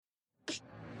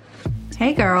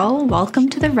Hey girl, welcome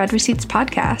to the Red Receipts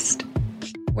podcast,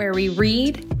 where we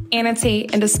read,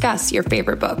 annotate, and discuss your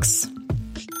favorite books.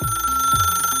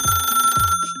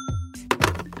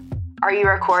 Are you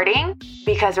recording?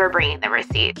 Because we're bringing the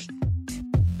receipts.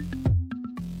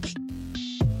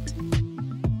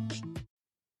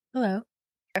 Hello,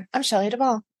 I'm Shelley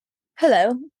Duvall.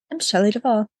 Hello, I'm Shelley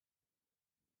Duvall.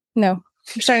 No,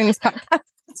 I'm starting this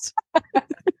podcast.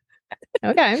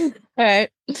 Okay. All right.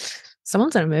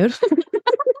 Someone's in a mood.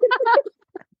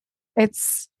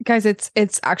 It's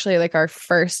actually like our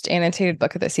first annotated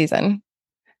book of the season.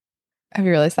 Have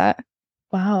you realized that?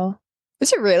 Wow.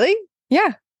 Is it really?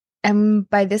 Yeah. And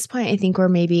by this point, I think we're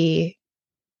maybe,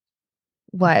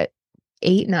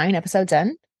 8, 9 episodes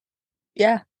in?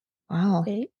 Yeah. Wow.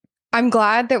 8. I'm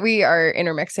glad that we are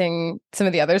intermixing some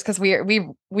of the others because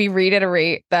we read at a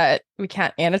rate that we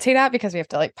can't annotate at because we have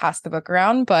to like pass the book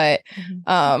around. But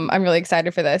I'm really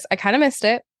excited for this. I kind of missed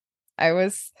it.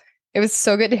 It was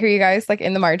so good to hear you guys like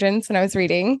in the margins when I was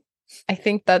reading. I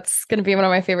think that's going to be one of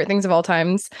my favorite things of all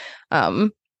times.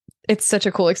 It's such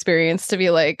a cool experience to be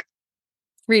like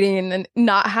reading and then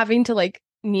not having to like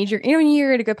need your, when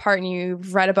you're at a good part and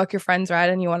you've read a book your friends read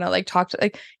and you want to like talk to,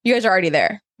 like, you guys are already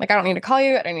there. Like, I don't need to call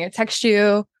you. I don't need to text you.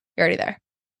 You're already there.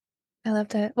 I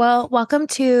loved it. Well, welcome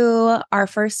to our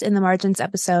first In the Margins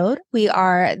episode. We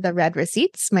are the Red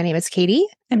Receipts. My name is Katie.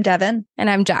 I'm Devin. And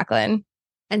I'm Jacqueline.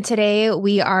 And today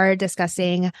we are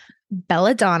discussing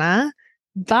Belladonna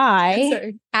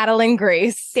by Adeline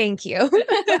Grace. Thank you.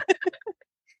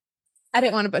 I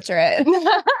didn't want to butcher it.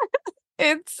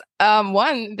 It's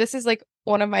this is like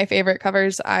one of my favorite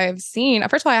covers I've seen.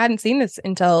 First of all, I hadn't seen this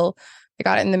until I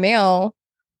got it in the mail.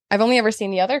 I've only ever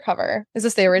seen the other cover. Is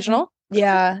this the original?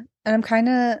 Yeah. And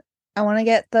I want to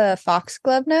get the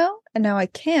foxglove now. And now I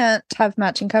can't have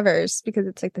matching covers because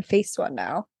it's like the face one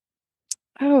now.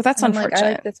 Oh, that's unfortunate.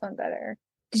 I like this one better.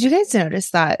 Did you guys notice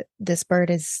that this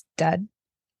bird is dead?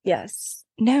 Yes.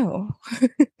 No.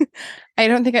 I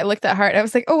don't think I looked that hard. I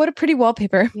was like, oh, what a pretty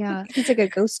wallpaper. Yeah. It's like a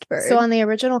ghost bird. So on the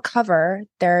original cover,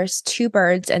 there's two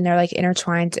birds and they're like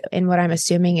intertwined in what I'm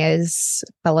assuming is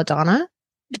belladonna.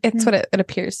 It's what it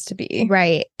appears to be.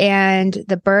 Right. And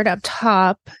the bird up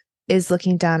top is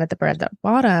looking down at the bird at the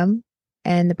bottom,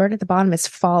 and the bird at the bottom is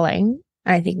falling.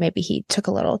 And I think maybe he took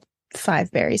a little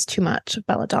 5 berries too much of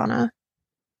belladonna.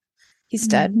 He's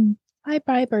dead.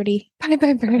 Bye, birdie. Bye,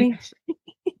 birdie.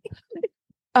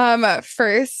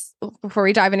 First, before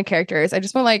we dive into characters, I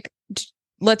just want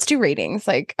let's do ratings.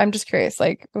 Like, I'm just curious.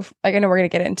 Like I know we're gonna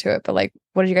get into it, but like,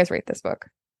 what did you guys rate this book?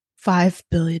 5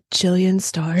 billion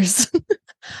stars.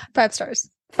 5 stars.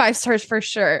 5 stars for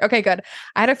sure. Okay, good.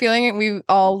 I had a feeling we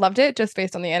all loved it just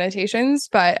based on the annotations,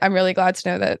 but I'm really glad to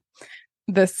know that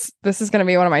this is going to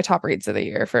be one of my top reads of the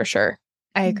year for sure.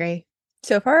 I agree.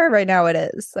 So far, right now, it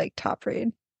is like top read.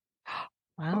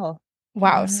 Wow.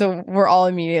 Wow. So we're all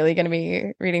immediately going to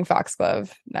be reading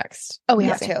Foxglove next. Oh, we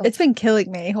have to. It's been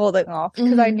killing me holding off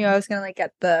because I knew I was going to like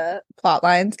get the plot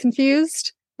lines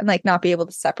confused and like not be able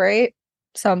to separate.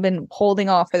 So I've been holding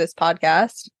off for this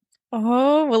podcast.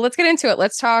 Oh, well, let's get into it.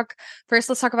 Let's talk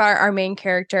about our main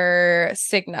character,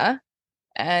 Signa.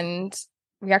 And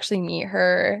we actually meet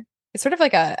her. It's sort of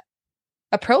like a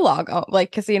prologue,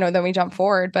 like, because, then we jump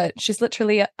forward, but she's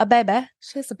literally a baby.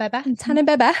 She's a baby. Tiny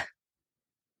baby.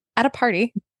 At a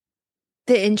party.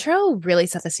 The intro really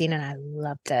set the scene and I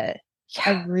loved it. Yeah.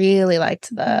 I really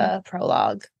liked the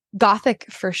prologue. Gothic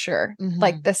for sure.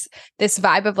 Like this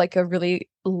vibe of like a really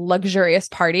luxurious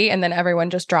party and then everyone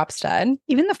just drops dead.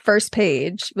 Even the first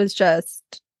page was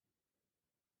just,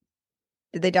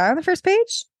 did they die on the first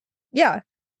page? Yeah.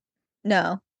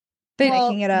 No. They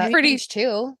making it up pretty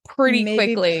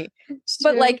quickly.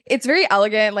 But like it's very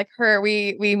elegant. Like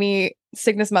we meet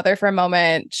Signa's mother for a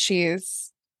moment.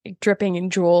 She's dripping in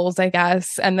jewels, I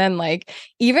guess. And then like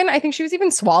I think she was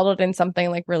even swaddled in something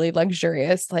like really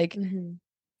luxurious. Like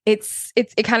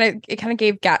it kind of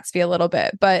gave Gatsby a little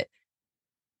bit, but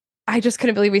I just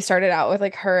couldn't believe we started out with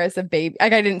like her as a baby.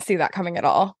 Like I didn't see that coming at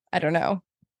all. I don't know.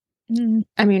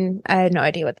 I mean, I had no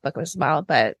idea what the book was about,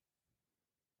 but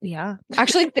yeah.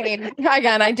 Actually,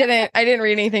 again, I didn't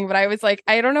read anything, but I was like,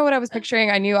 I don't know what I was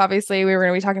picturing. I knew obviously we were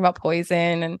going to be talking about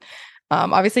poison and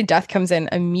obviously death comes in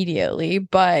immediately,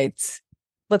 but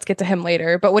let's get to him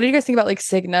later. But what did you guys think about like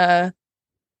Signa?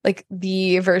 Like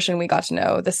the version we got to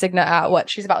know, the Signa at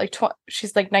what? She's about like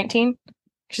she's like 19.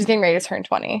 She's getting ready to turn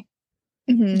 20.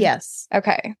 Yes.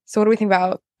 Okay. So what do we think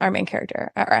about our main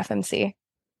character, our FMC?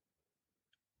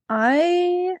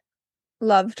 I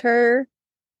loved her.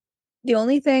 The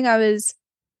only thing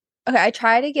I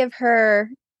try to give her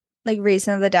like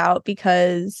reason of the doubt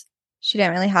because she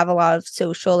didn't really have a lot of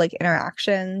social like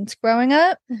interactions growing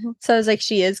up. So I was like,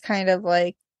 she is kind of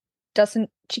like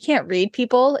she can't read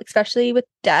people, especially with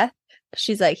death.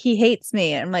 She's like, he hates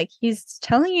me. And I'm like, he's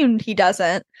telling you he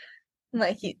doesn't. I'm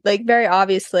like, he like very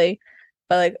obviously,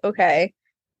 but like, okay.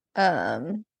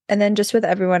 And then just with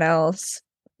everyone else,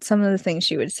 some of the things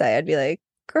she would say, I'd be like,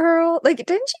 girl, like,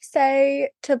 didn't she say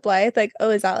to Blythe, like, oh,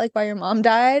 is that like why your mom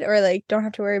died? Or like, don't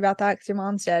have to worry about that because your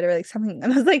mom's dead, or like something.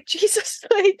 And I was like, Jesus,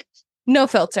 like, no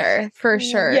filter for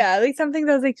sure. Yeah, like something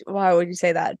that was like, why would you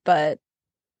say that? But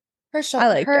I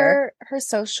liked her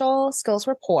social skills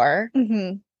were poor,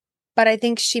 but I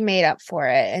think she made up for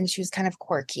it, and she was kind of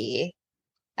quirky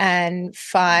and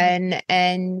fun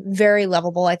and very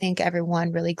lovable. I think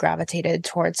everyone really gravitated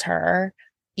towards her,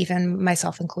 even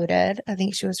myself included. I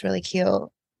think she was really cute.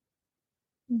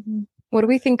 What do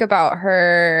we think about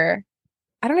her?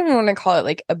 I don't even want to call it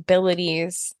like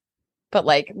abilities, but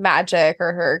like magic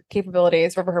or her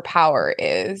capabilities, whatever her power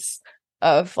is,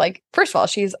 of like, first of all,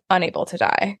 she's unable to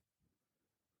die,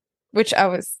 which I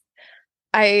was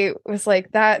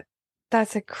like, that's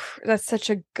such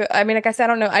a good, I mean, I guess I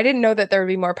don't know. I didn't know that there would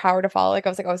be more power to follow. Like I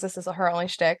was like, oh, this is her only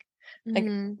shtick. Like,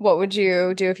 what would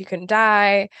you do if you couldn't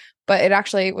die? But it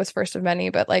actually was first of many.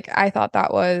 But like, I thought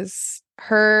that was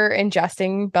her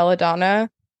ingesting Belladonna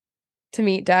to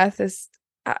meet death is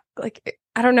like,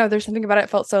 I don't know. There's something about it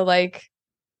felt so like,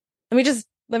 let me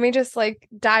just like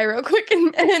die real quick,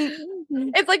 and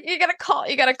it's like you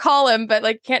gotta call him, but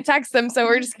like can't text him, so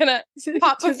we're just gonna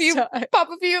pop a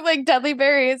few like deadly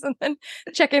berries and then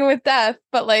check in with death.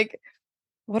 But like,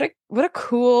 what a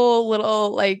cool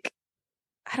little like,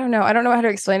 I don't know how to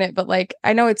explain it, but like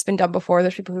I know it's been done before.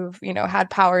 There's people who've had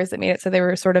powers that made it so they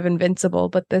were sort of invincible,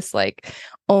 but this like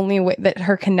only way that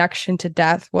her connection to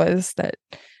death was that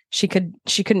she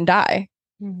couldn't die.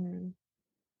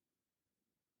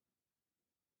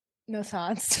 No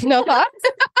thoughts. No thoughts?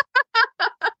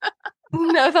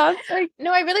 No thoughts? Like,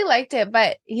 no, I really liked it.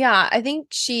 But yeah, I think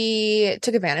she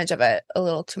took advantage of it a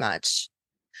little too much.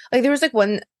 Like there was like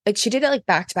one, like she did it like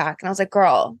back to back. And I was like,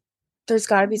 girl, there's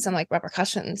got to be some like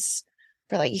repercussions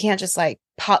for like, you can't just like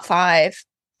pop 5,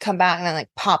 come back and then like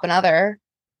pop another.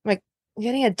 I'm like, I'm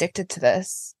getting addicted to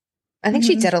this. I think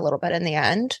she did a little bit in the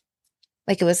end.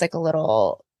 Like it was like a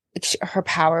little, like her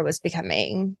power was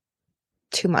becoming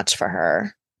too much for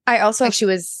her. I also, like she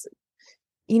was,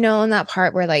 in that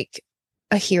part where like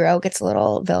a hero gets a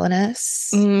little villainous.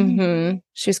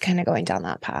 She was kind of going down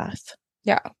that path.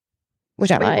 Yeah.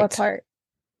 Which I liked. What part?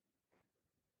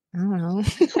 I don't know.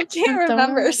 I can't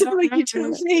remember. So like you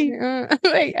told me.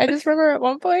 Wait, I just remember at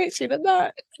one point she did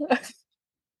that.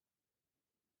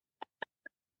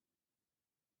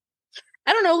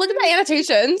 I don't know. Look at the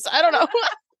annotations. I don't know.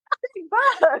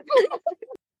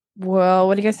 Well,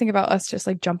 what do you guys think about us just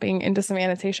like jumping into some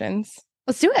annotations?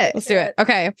 Let's do it.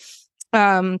 Okay.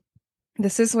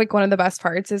 This is like one of the best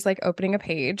parts is like opening a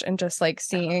page and just like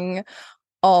seeing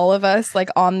all of us like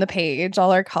on the page,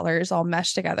 all our colors all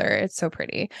meshed together. It's so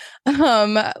pretty.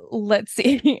 Let's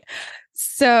see.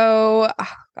 So,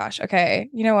 oh, gosh. Okay.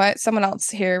 You know what? Someone else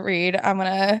here read. I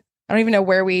don't even know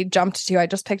where we jumped to. I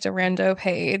just picked a rando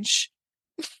page.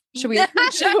 Should we have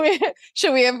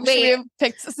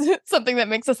picked something that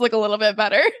makes us look a little bit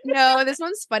better? No, this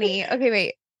one's funny. Okay,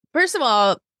 wait. First of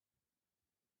all,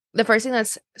 the first thing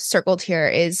that's circled here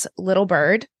is little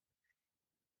bird.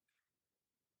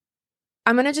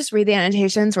 I'm going to just read the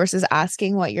annotations versus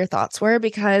asking what your thoughts were,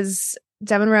 because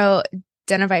Devin wrote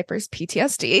Den of Vipers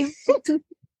PTSD.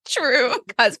 True.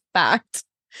 As fact.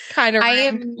 Kind of.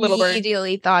 I little bird.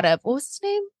 immediately thought of, what was his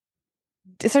name?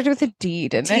 It started with a D,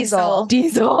 didn't Diesel. it?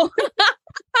 Diesel.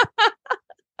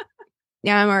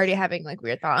 Yeah, I'm already having like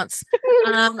weird thoughts.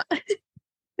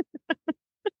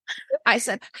 I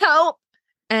said, help.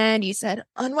 And you said,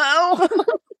 unwell.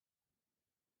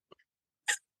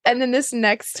 And then this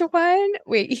next one,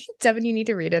 wait, Devin, you need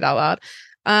to read it out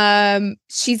loud.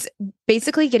 She's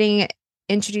basically getting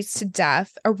introduced to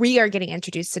death, or we are getting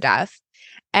introduced to death.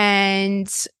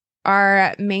 And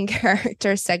our main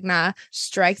character, Segna,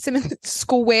 strikes him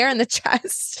square in the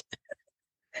chest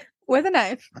with a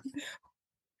knife.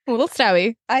 A little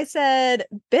stabby. I said,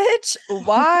 bitch,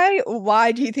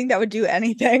 why do you think that would do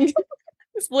anything?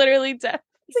 It's literally death.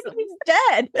 He's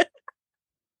dead.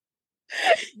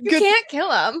 You can't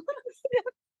kill him.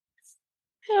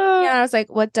 Yeah, I was like,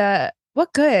 what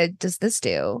good does this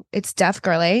do? It's death,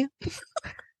 girly.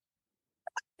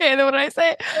 And then what did I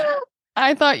say?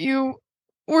 I thought you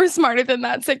were smarter than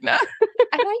that, Signa.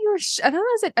 I thought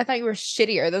you were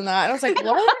shittier than that. And I was like,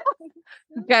 what?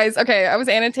 Guys, okay, I was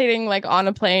annotating like on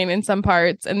a plane in some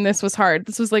parts, and this was hard.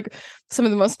 This was like some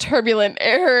of the most turbulent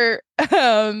airplane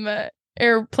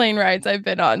rides I've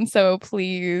been on. So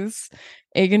please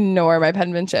ignore my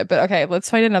penmanship. But okay, let's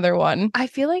find another one. I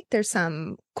feel like there's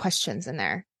some questions in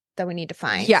there that we need to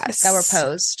find. Yes. That were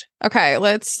posed. Okay,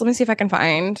 let me see if I can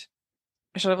find.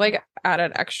 I should have like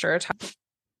added extra time.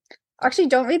 Actually,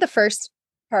 don't read the first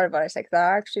part of what I said,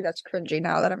 because that's cringy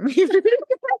now that I'm reading.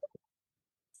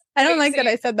 I don't like that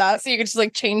I said that. So you could just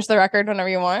like change the record whenever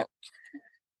you want.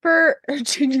 For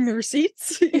changing the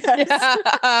receipts? Yes. Yeah.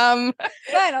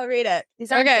 Fine, I'll read it.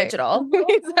 These aren't digital.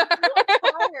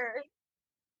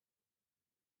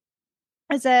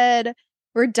 I said,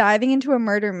 we're diving into a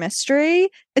murder mystery.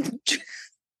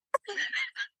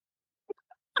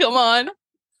 Come on.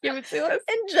 Give it to us.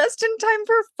 And just in time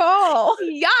for fall.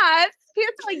 Yes.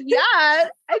 It's like, yes.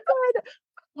 I said,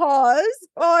 pause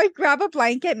while I grab a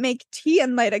blanket, make tea,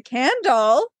 and light a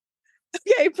candle.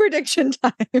 Okay, prediction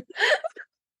time.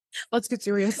 Let's get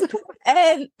serious.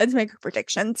 And let's make our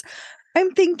predictions.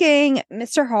 I'm thinking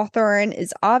Mr. Hawthorne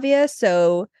is obvious,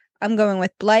 so I'm going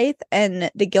with Blythe, and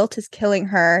the guilt is killing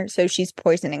her, so she's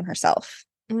poisoning herself.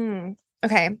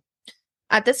 Okay.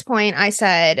 At this point, I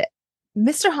said,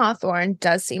 Mr. Hawthorne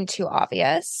does seem too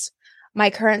obvious. My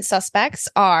current suspects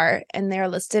are, and they're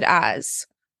listed as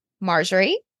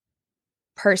Marjorie,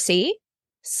 Percy,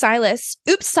 Silas,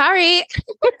 oops, sorry,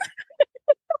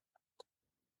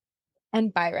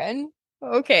 and Byron.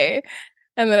 Okay.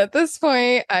 And then at this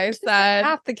point, I said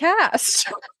Half the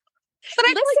cast. But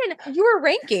listen, you were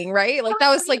ranking, right? Like that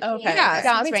was like, Okay. yeah,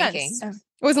 That was makes ranking. sense.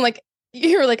 It wasn't like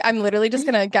you were like, I'm literally just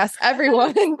gonna guess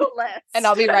everyone and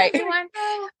I'll be right.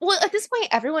 Well, at this point,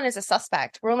 everyone is a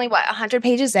suspect. We're only 100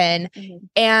 pages in,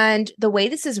 and the way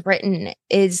this is written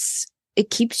is it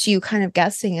keeps you kind of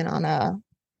guessing and on a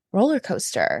roller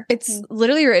coaster. It's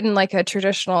literally written like a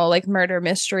traditional like murder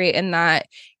mystery in that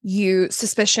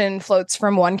suspicion floats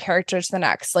from one character to the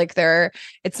next. Like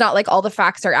it's not like all the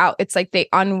facts are out. It's like they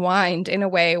unwind in a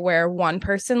way where one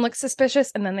person looks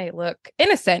suspicious and then they look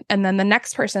innocent and then the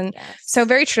next person. Yes. So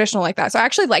very traditional like that. So I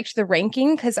actually liked the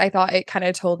ranking because I thought it kind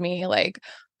of told me like,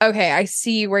 okay, I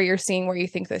see where you're seeing where you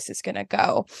think this is going to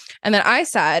go. And then I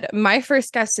said, my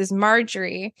first guess is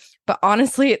Marjorie, but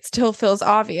honestly, it still feels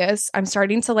obvious. I'm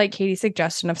starting to like Katie's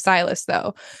suggestion of Silas,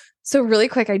 though. So really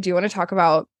quick, I do want to talk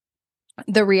about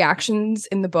the reactions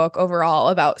in the book overall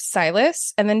about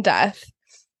Silas and then death.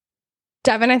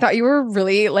 Devin, I thought you were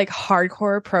really like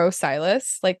hardcore pro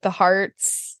Silas, like the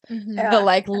hearts. The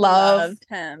like loved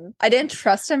him. I didn't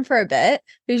trust him for a bit.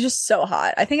 He was just so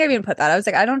hot. I think I even put that. I was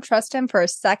like, I don't trust him for a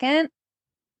second,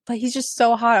 but he's just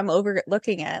so hot. I'm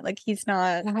overlooking it. Like he's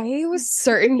not. I was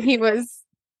certain he was.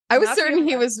 I was certain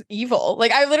he was evil.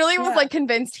 Like I literally was like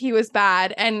convinced he was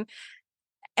bad, and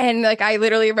like I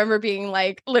literally remember being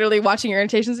like literally watching your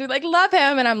annotations, be like love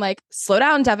him, and I'm like slow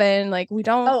down, Devin. Like we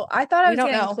don't. Oh, I thought I was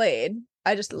getting played.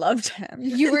 I just loved him.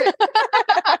 You were.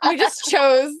 You just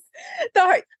chose the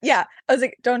heart. Yeah, I was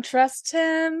like, don't trust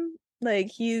him.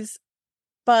 Like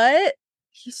but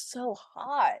he's so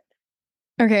hot.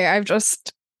 Okay, I've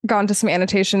just gone to some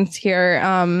annotations here.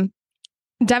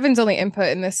 Devin's only input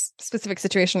in this specific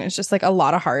situation is just like a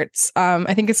lot of hearts.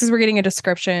 I think this is we're getting a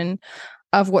description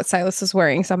of what Silas is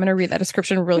wearing, so I'm going to read that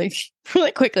description really,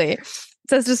 really quickly. It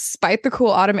says, despite the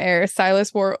cool autumn air,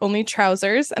 Silas wore only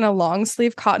trousers and a long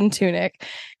sleeve cotton tunic.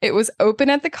 It was open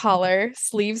at the collar,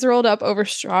 sleeves rolled up over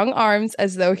strong arms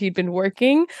as though he'd been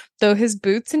working, though his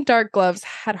boots and dark gloves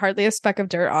had hardly a speck of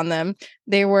dirt on them.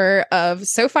 They were of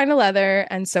so fine a leather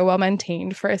and so well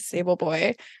maintained for a stable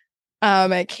boy.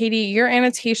 Katie, your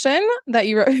annotation that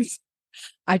you wrote,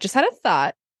 I just had a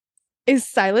thought. Is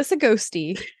Silas a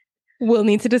ghostie? We'll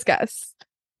need to discuss.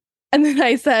 And then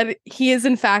I said, he is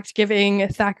in fact giving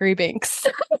Thackeray Binks.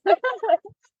 The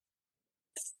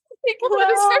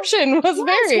description was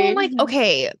very... Well, like,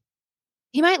 okay,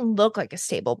 he might look like a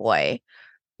stable boy,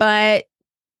 but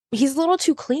he's a little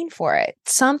too clean for it.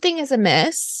 Something is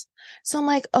amiss. So I'm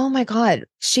like, oh my God,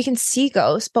 she can see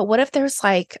ghosts, but what if there's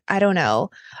like, I don't know,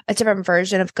 a different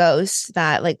version of ghosts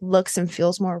that like looks and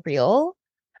feels more real?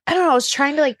 I don't know. I was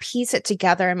trying to like piece it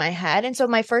together in my head. And so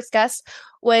my first guess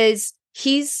was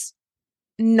he's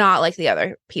not like the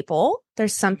other people.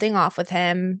 There's something off with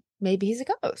him. Maybe he's a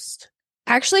ghost.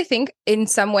 I actually think in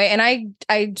some way, and I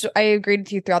agreed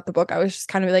with you throughout the book. I was just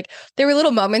kind of like, there were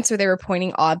little moments where they were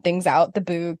pointing odd things out, the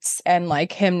boots and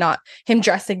like him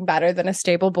dressing better than a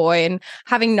stable boy and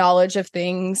having knowledge of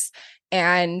things.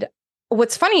 And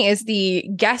what's funny is the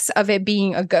guess of it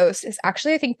being a ghost is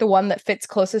actually, I think, the one that fits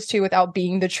closest to without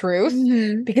being the truth,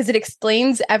 because it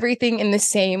explains everything in the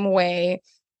same way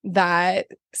that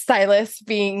Silas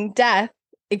being death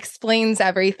explains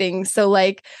everything. So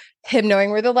like him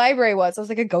knowing where the library was, I was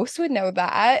like, a ghost would know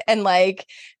that. And like,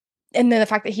 and then the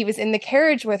fact that he was in the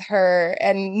carriage with her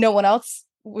and no one else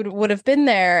would have been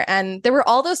there. And there were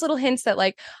all those little hints that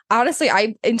like, honestly,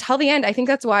 I until the end, I think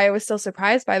that's why I was still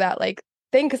surprised by that like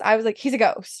thing. Cause I was like, he's a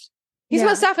ghost. He's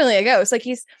most definitely a ghost. Like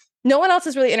no one else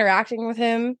is really interacting with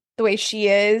him the way she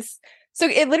is. So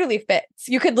it literally fits.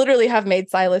 You could literally have made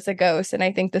Silas a ghost. And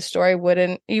I think the story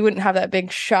you wouldn't have that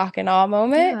big shock and awe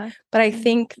moment. Yeah. But I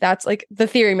think that's like the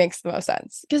theory makes the most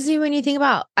sense. Because when you think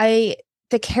about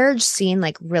the carriage scene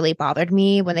like really bothered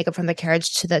me when they go from the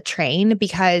carriage to the train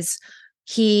because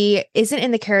he isn't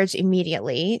in the carriage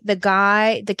immediately. The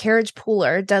carriage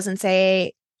pooler doesn't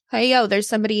say, hey, yo, there's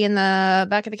somebody in the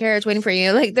back of the carriage waiting for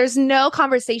you. Like there's no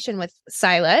conversation with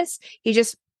Silas. He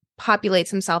just populates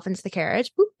himself into the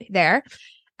carriage there.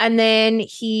 And then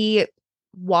he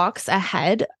walks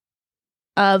ahead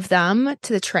of them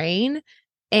to the train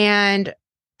and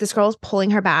this girl's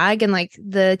pulling her bag and like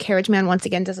the carriage man once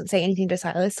again doesn't say anything to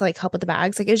Silas to like help with the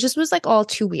bags. Like it just was like all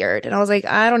too weird. And I was like,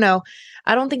 I don't know.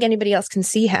 I don't think anybody else can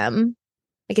see him.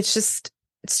 Like it's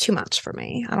too much for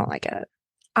me. I don't like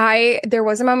it. There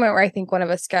was a moment where I think one of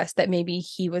us guessed that maybe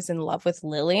he was in love with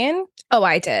Lillian. Oh,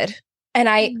 I did. And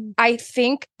I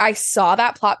think I saw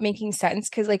that plot making sense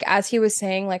because like as he was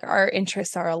saying, like our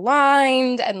interests are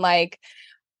aligned and like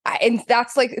and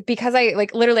that's like because I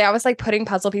like literally I was like putting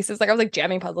puzzle pieces, like I was like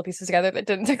jamming puzzle pieces together that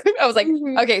didn't I was like,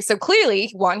 okay, so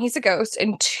clearly one, he's a ghost,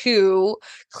 and two,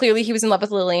 clearly he was in love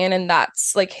with Lillian and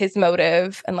that's like his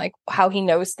motive and like how he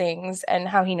knows things and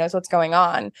how he knows what's going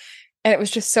on. And it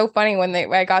was just so funny when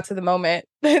I got to the moment,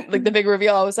 like the big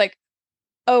reveal, I was like,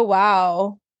 oh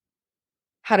wow.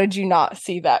 How did you not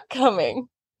see that coming?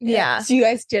 Yeah. So you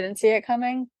guys didn't see it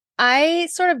coming? I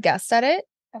sort of guessed at it.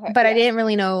 Okay, but I didn't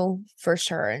really know for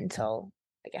sure until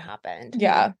like it happened.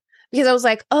 Yeah. Because I was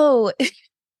like, oh, is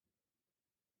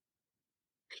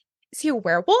he a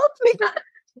werewolf?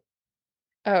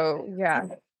 Oh, yeah.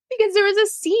 Because there was a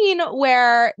scene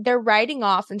where they're riding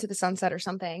off into the sunset or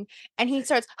something, and he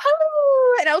starts,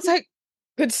 oh, and I was like,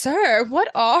 good sir, what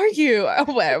are you? A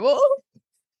werewolf?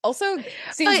 Also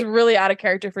seems really out of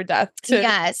character for Death too.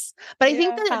 Yes. But I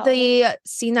think that the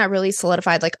scene that really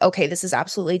solidified like, okay, this is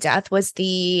absolutely Death was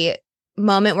the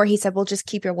moment where he said, well, just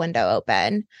keep your window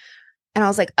open. And I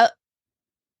was like, I've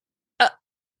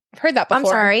heard that before. I'm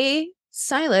sorry.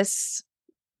 Silas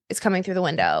is coming through the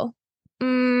window.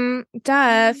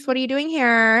 Death, what are you doing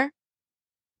here?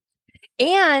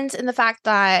 And in the fact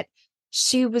that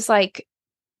she was like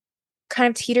kind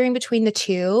of teetering between the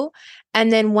two. And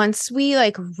then once we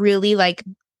like really like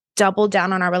doubled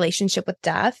down on our relationship with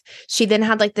Death, she then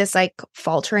had like this like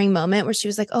faltering moment where she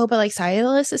was like, oh, but like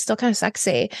Silas is still kind of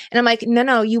sexy. And I'm like,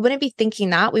 no, you wouldn't be thinking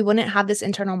that. We wouldn't have this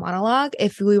internal monologue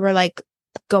if we were like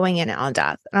going in on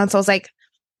Death. And so I was like,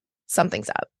 something's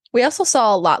up. We also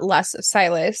saw a lot less of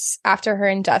Silas after her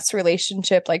and Death's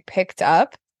relationship like picked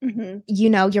up. Mm-hmm. You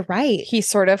know, you're right. He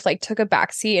sort of like took a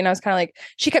backseat and I was kind of like,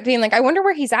 she kept being like, I wonder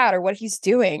where he's at or what he's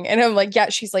doing. And I'm like, yeah,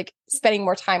 she's like spending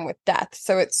more time with Death.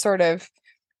 So it's sort of,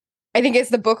 I think as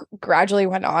the book gradually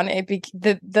went on,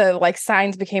 the like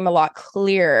signs became a lot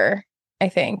clearer, I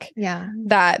think. Yeah.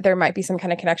 That there might be some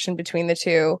kind of connection between the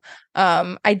two.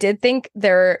 I did think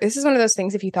this is one of those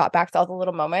things, if you thought back to all the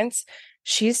little moments,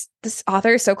 this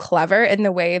author is so clever in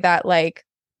the way that like,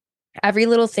 every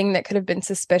little thing that could have been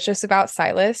suspicious about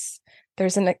Silas,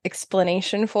 there's an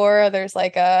explanation for. There's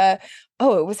like it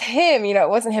was him, you know, it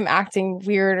wasn't him acting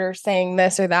weird or saying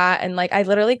this or that. And like, I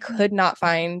literally could not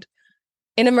find,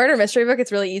 in a murder mystery book,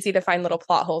 it's really easy to find little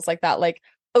plot holes like that. Like,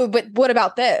 oh, but what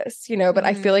about this? You know, but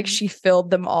I feel like she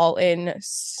filled them all in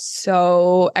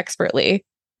so expertly.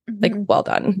 Like, well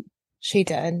done. She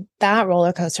did. That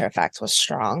roller coaster effect was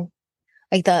strong.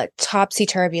 Like the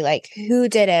topsy-turvy, like, who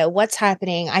did it? What's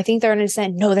happening? I think they're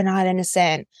innocent. No, they're not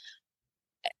innocent.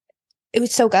 It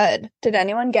was so good. Did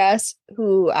anyone guess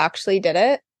who actually did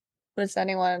it? Was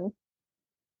anyone...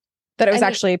 That it was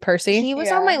actually Percy? He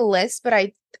was on my list,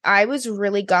 but I was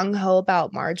really gung-ho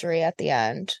about Marjorie at the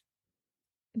end.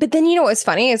 But then you know what's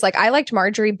funny is like I liked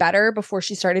Marjorie better before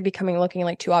she started looking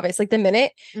like too obvious. Like the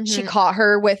minute she caught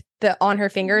her with on her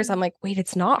fingers, I'm like, wait,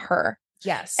 it's not her.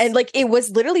 Yes. And like it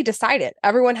was literally decided.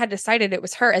 Everyone had decided it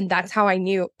was her. And that's how I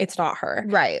knew it's not her.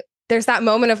 Right. There's that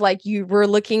moment of like you were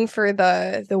looking for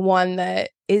the one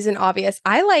that isn't obvious.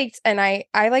 I liked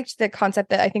the concept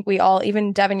that I think we all,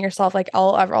 even Devin yourself, like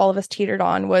all of us teetered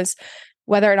on, was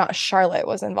whether or not Charlotte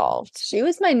was involved. She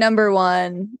was my number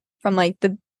one from like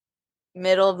the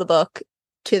middle of the book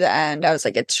to the end. I was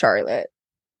like, it's Charlotte.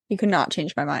 You could not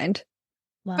change my mind.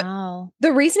 Wow.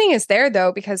 The reasoning is there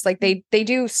though, because like they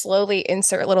do slowly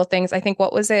insert little things. I think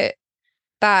what was it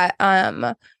that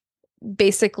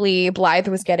basically Blythe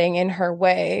was getting in her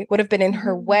way, would have been in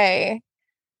her way.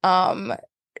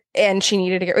 And she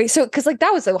needed to get ready. So, because like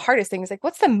that was the hardest thing. Is like,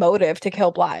 what's the motive to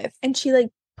kill Blythe? And she like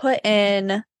put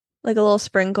in like a little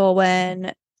sprinkle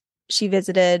when she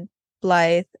visited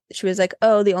Blythe. She was like,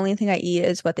 "Oh, the only thing I eat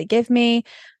is what they give me."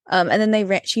 And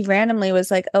then she randomly was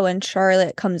like, "Oh, and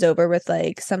Charlotte comes over with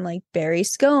like some like berry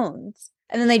scones."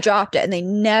 And then they dropped it and they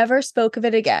never spoke of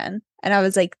it again. And I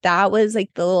was like, that was like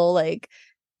the little like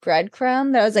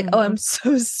breadcrumb that I was like, oh, I'm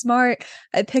so smart.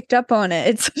 I picked up on it.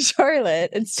 It's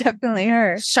Charlotte. It's definitely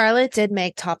her. Charlotte did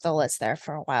make top of the list there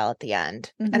for a while at the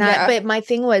end. Mhm. And Yeah. but my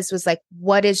thing was like,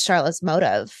 what is Charlotte's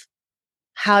motive?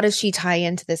 How does she tie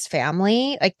into this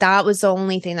family? Like that was the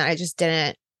only thing that I just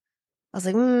didn't. I was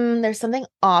like, there's something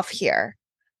off here.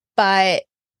 But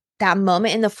that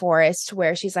moment in the forest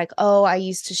where she's like, oh, I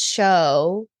used to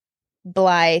show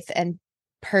Blythe and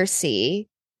Percy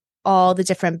all the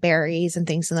different berries and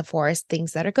things in the forest,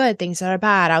 things that are good, things that are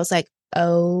bad. I was like,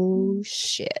 oh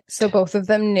shit. So both of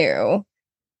them knew.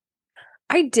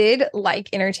 I did like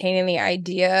entertaining the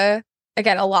idea.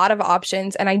 Again, a lot of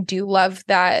options. And I do love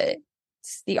that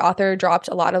the author dropped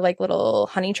a lot of like little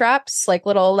honey traps, like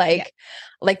little like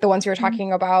the ones we were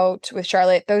talking about with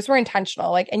Charlotte. Those were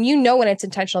intentional. Like, and you know when it's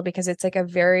intentional because it's like a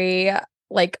very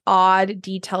like odd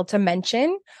detail to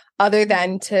mention, other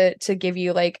than to give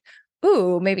you like,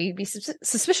 ooh, maybe be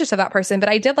suspicious of that person. But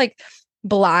I did like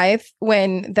Blythe,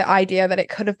 when the idea that it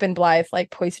could have been Blythe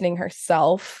like poisoning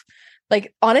herself.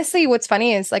 Like, honestly, what's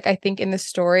funny is like, I think in the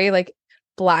story, like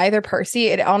Blythe or Percy,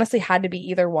 it honestly had to be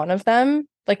either one of them,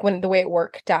 like when the way it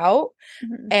worked out.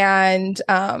 And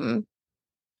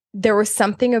there was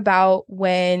something about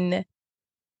when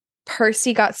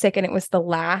Percy got sick and it was the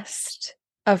last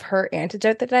of her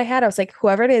antidote that I had. I was like,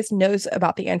 whoever it is knows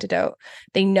about the antidote.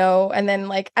 They know. And then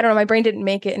like, I don't know, my brain didn't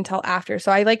make it until after.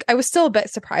 So I was still a bit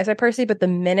surprised by Percy, but the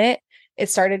minute it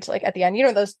started to like at the end, you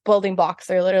know, those building blocks,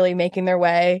 they're literally making their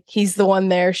way. He's the one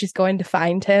there. She's going to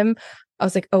find him. I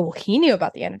was like, oh, well, he knew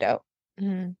about the antidote.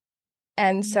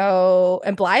 And so,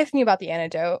 and Blythe knew about the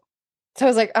antidote. So I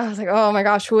was like, oh my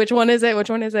gosh, which one is it? Which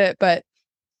one is it? But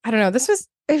I don't know. It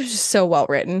was just so well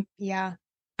written. Yeah.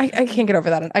 I can't get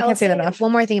over that. I can't say that enough.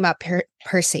 One more thing about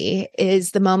Percy is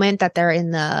the moment that they're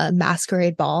in the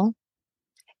masquerade ball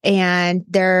and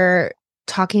they're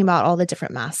talking about all the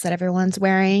different masks that everyone's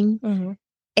wearing.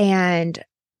 And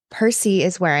Percy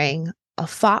is wearing a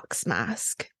fox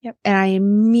mask. Yep. And I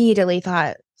immediately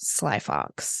thought, Sly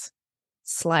Fox.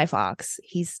 Sly Fox.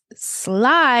 He's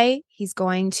sly. He's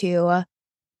going to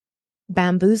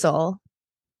bamboozle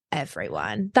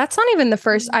everyone. That's not even the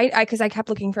first. Because I kept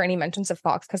looking for any mentions of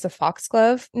Fox because of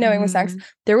Foxglove knowing was sex.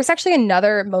 There was actually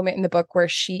another moment in the book where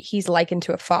he's likened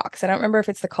to a fox. I don't remember if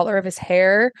it's the color of his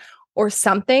hair or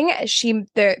something.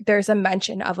 There's a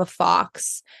mention of a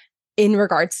fox in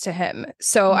regards to him.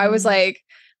 So I was like,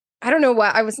 I don't know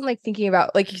what I wasn't like thinking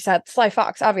about. Like you said, Sly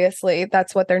Fox. Obviously,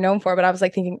 that's what they're known for. But I was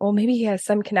like thinking, well, maybe he has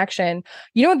some connection.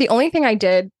 You know, the only thing I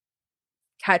did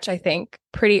catch, I think,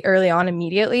 pretty early on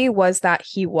immediately was that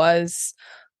he was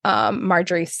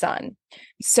Marjorie's son.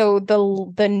 So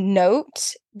the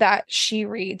note that she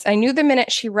reads, I knew the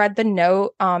minute she read the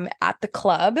note at the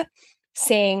club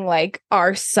saying like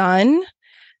our son,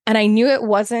 and I knew it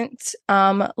wasn't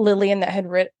Lillian that had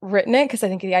written it, because I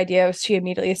think the idea was she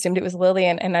immediately assumed it was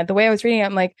Lillian. And the way I was reading it,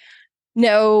 I'm like,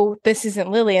 no, this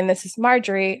isn't Lillian, this is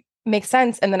Marjorie. Makes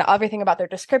sense. And then everything about their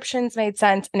descriptions made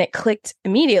sense and it clicked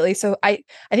immediately. So I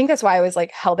think that's why I was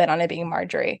like hell bent on it being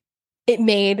Marjorie. It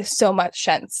made so much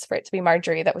sense for it to be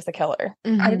Marjorie that was the killer.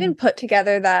 I didn't put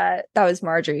together that was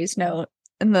Marjorie's note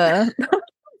in the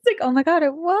it's like, oh my god,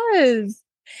 it was.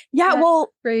 Yeah,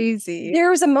 well, crazy. There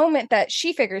was a moment that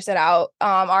she figures it out,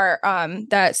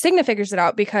 that Signa figures it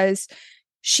out, because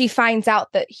she finds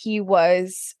out that he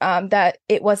was that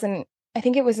it wasn't. I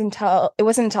think it wasn't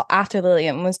until after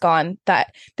Lillian was gone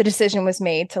that the decision was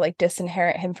made to like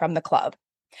disinherit him from the club.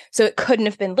 So it couldn't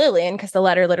have been Lillian, because the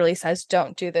letter literally says,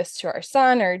 "Don't do this to our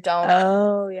son," or "Don't."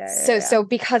 Oh yeah. So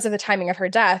because of the timing of her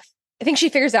death, I think she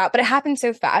figures it out, but it happened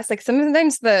so fast. Like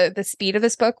sometimes the speed of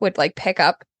this book would like pick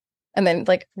up and then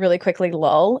like really quickly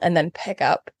lull and then pick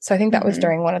up. So I think that was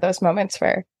during one of those moments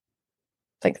where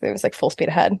like there was like full speed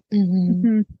ahead.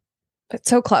 But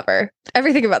so clever.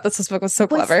 Everything about this book was so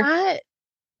clever. Was that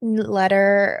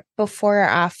letter before or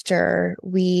after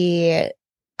we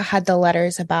had the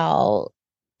letters about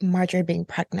Marjorie being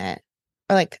pregnant,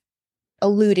 or like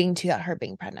alluding to that her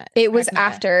being pregnant? It was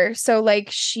after. So like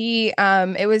she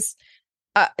it was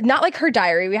Not like her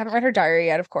diary. We haven't read her diary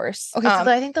yet, of course. Okay,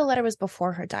 so I think the letter was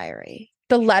before her diary.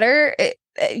 The letter,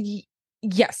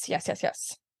 yes.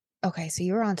 Okay, so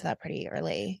you were onto that pretty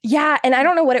early. Yeah, and I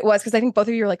don't know what it was because I think both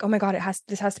of you were like, "Oh my god,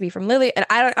 this has to be from Lily," and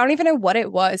I don't even know what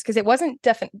it was because it wasn't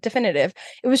definitive.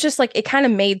 It was just like it kind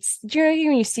of made. Do you know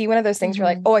when you see one of those things, you're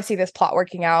like, "Oh, I see this plot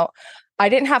working out." I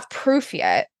didn't have proof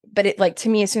yet, but it like to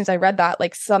me, as soon as I read that,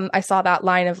 like I saw that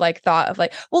line of like thought of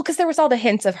like, well, because there was all the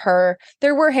hints of her.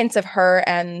 There were hints of her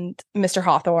and Mr.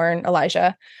 Hawthorne,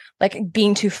 Elijah, like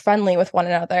being too friendly with one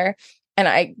another, and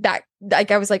I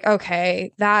was like,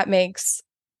 okay, that makes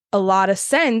a lot of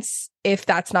sense if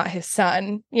that's not his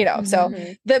son, you know. So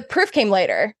the proof came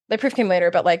later.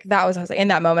 But like I was like in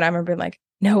that moment, I remember being like,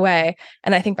 no way.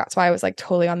 And I think that's why I was like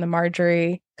totally on the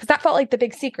Marjorie, because that felt like the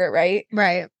big secret, right?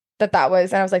 Right. That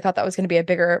was, and I was like, thought that was going to be a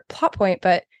bigger plot point,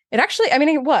 but it actually, I mean,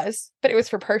 it was, but it was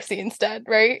for Percy instead,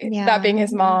 right? Yeah. That being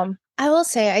his mom. I will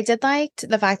say I did like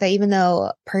the fact that even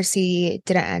though Percy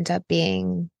didn't end up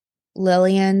being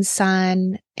Lillian's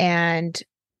son, and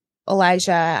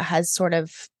Elijah has sort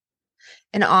of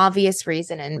an obvious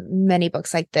reason in many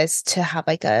books like this to have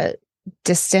like a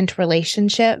distant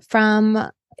relationship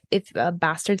from a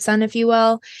bastard son, if you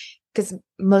will, because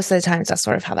most of the times that's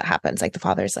sort of how that happens. Like the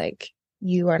father's like,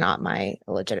 you are not my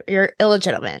you're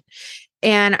illegitimate.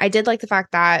 And I did like the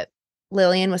fact that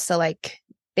Lillian was still like,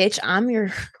 bitch, I'm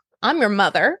your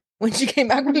mother. When she came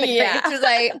back from the grave, she was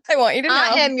like, I want you to know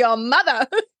I am your mother.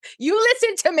 You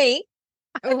listen to me.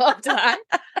 I loved that.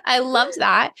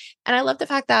 And I love the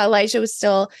fact that Elijah was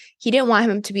still, he didn't want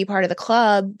him to be part of the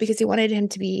club because he wanted him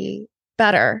to be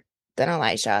better than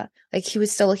Elijah. Like he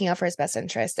was still looking out for his best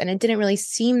interest. And it didn't really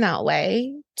seem that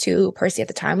way to Percy at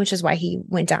the time, which is why he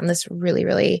went down this really,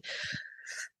 really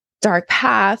dark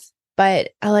path.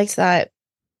 But I liked that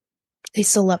they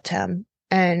still loved him.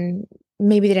 And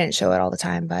maybe they didn't show it all the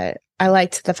time, but I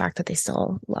liked the fact that they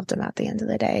still loved him at the end of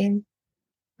the day.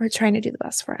 We're trying to do the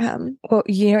best for him. Well,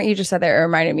 you know what you just said there? It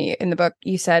reminded me in the book,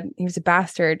 you said he was a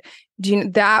bastard. Do you know,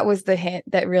 that was the hint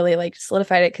that really like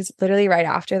solidified it, because literally right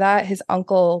after that, his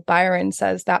uncle Byron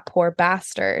says that poor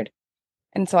bastard.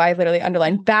 And so I literally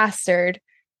underlined bastard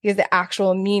because the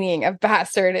actual meaning of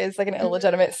bastard is like an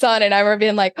illegitimate son. And I remember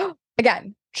being like, oh,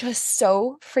 again, just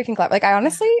so freaking clever. Like I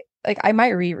honestly, like I might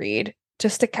reread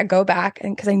just to go back,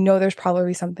 and because I know there's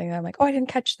probably something that I'm like, oh, I didn't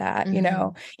catch that, you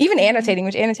know, even annotating,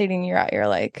 which annotating you're at your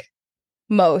like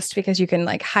most, because you can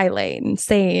like highlight and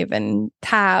save and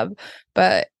tab.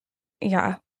 But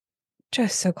yeah,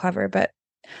 just so clever. But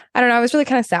I don't know, I was really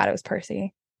kind of sad it was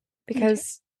Percy,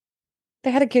 because they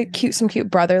had some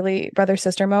cute brother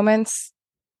sister moments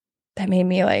that made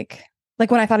me like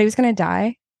when I thought he was gonna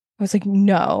die, I was like,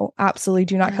 no, absolutely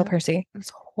do not kill Percy. I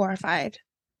was horrified.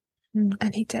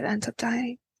 And he did end up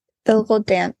dying. The little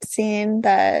dance scene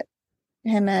that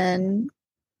him and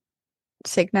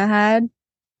Signa had,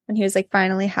 and he was like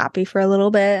finally happy for a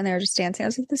little bit, and they were just dancing. I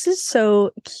was like, this is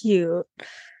so cute.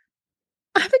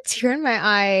 I have a tear in my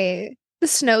eye. The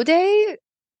snow day.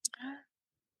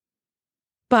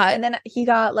 And then he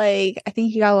got like, I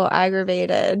think he got a little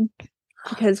aggravated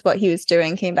because what he was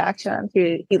doing came back to him.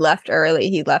 He left early.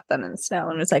 He left them in the snow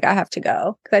and was like, I have to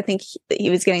go. Because I think he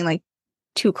was getting like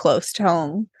too close to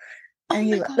home. And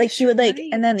he would like,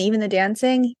 and then even the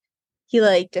dancing, he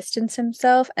like distanced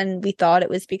himself, and we thought it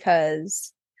was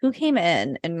because who came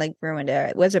in and like ruined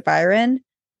it? Was it Byron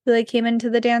who like came into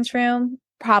the dance room?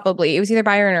 Probably. It was either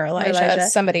Byron or Elijah.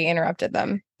 Somebody interrupted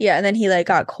them. Yeah, and then he like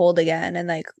got cold again and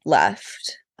like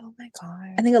left. Oh my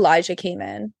God. I think Elijah came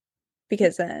in,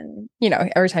 because then, you know,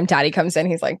 every time Daddy comes in,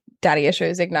 he's like, daddy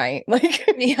issues ignite. Like,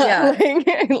 yeah.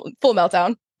 Like, full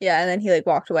meltdown. Yeah, and then he like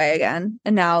walked away again.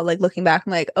 And now like looking back,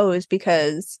 I'm like, oh, it's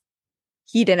because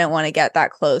he didn't want to get that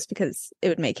close because it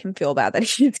would make him feel bad that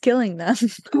he's killing them.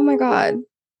 Oh my God.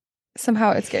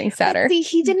 Somehow it's getting sadder. See,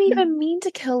 he didn't even mean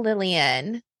to kill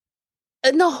Lillian.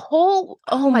 And the whole,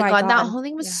 oh my God, that whole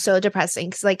thing was so depressing,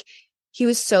 because like he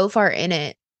was so far in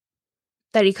it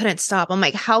that he couldn't stop. I'm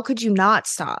like, how could you not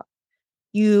stop?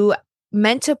 You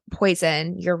meant to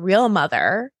poison your real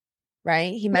mother,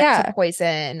 right? He meant to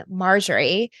poison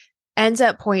Marjorie, ends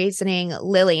up poisoning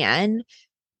Lillian,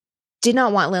 did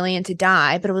not want Lillian to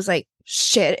die, but it was like,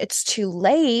 shit, it's too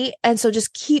late. And so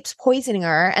just keeps poisoning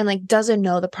her and like doesn't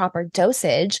know the proper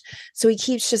dosage. So he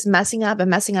keeps just messing up and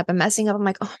messing up and messing up. I'm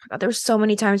like, oh my God, there were so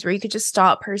many times where you could just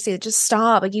stop, Percy, just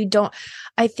stop. Like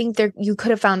I think you could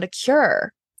have found a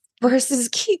cure versus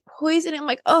keep poisoning. I'm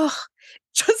like, oh,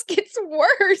 just gets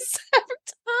worse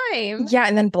every time. Yeah.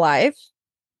 And then Blythe.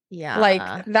 Yeah.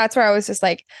 Like that's where I was just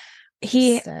like,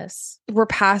 we're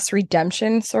past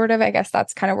redemption, sort of. I guess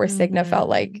that's kind of where Signa felt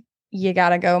like, you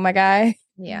gotta go, my guy.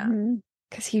 Yeah.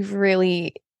 because he,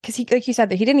 like you said,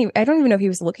 that I don't even know if he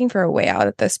was looking for a way out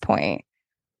at this point.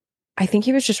 I think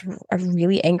he was just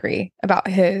really angry about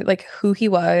like who he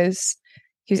was.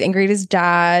 He was angry at his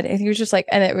dad, and he was just like,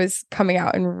 and it was coming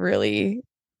out in really,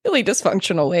 really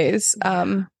dysfunctional ways.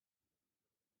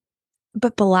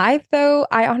 But Blythe, though,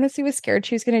 I honestly was scared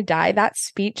she was going to die. That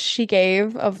speech she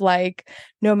gave of like,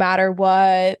 no matter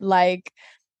what, like,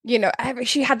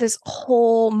 she had this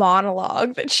whole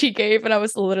monologue that she gave, and I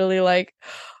was literally like,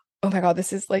 oh my God,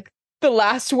 this is like the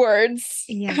last words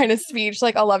kind of speech.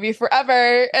 Like, I'll love you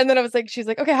forever. And then I was like, she's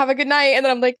like, okay, have a good night. And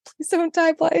then I'm like, please don't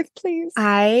die, Blythe, please.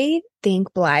 I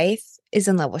think Blythe is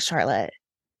in love with Charlotte.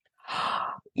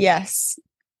 Yes.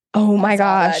 Oh my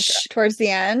gosh. Towards the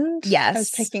end. Yes. I was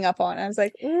picking up on it. I was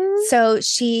like, So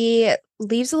she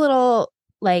leaves a little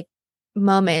like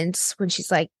moments when she's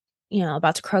like,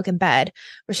 about to croak in bed,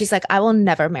 where she's like, I will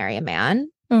never marry a man.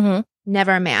 Mm-hmm.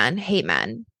 Never a man. Hate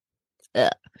men.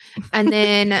 Ugh. And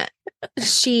then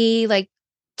she like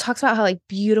talks about how like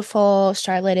beautiful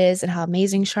Charlotte is and how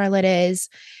amazing Charlotte is.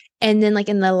 And then like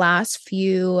in the last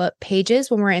few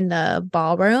pages when we're in the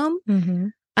ballroom,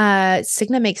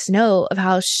 Signa makes note of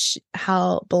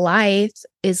how Blythe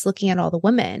is looking at all the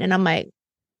women. And I'm like,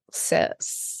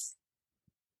 sis.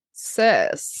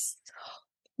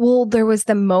 Well, there was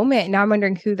the moment. Now I'm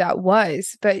wondering who that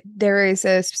was, but there is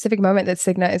a specific moment that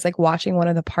Signa is like watching one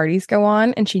of the parties go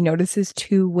on, and she notices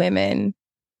two women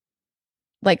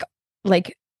like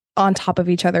on top of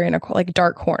each other in a like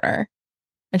dark corner,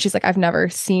 and she's like, I've never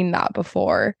seen that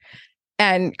before.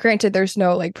 And granted, there's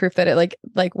no like proof that it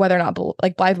like whether or not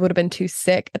like Blythe would have been too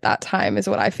sick at that time is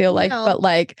what I feel like. No. But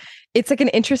like it's like an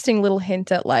interesting little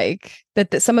hint at like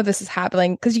that some of this is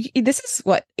happening because this is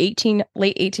what late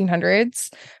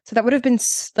 1800s, so that would have been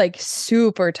like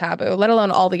super taboo, let alone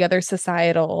all the other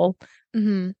societal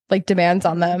like demands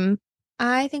on them.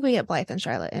 I think we get Blythe and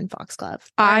Charlotte in Foxglove.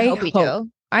 I hope we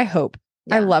do. I hope.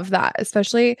 Yeah. I love that,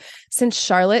 especially since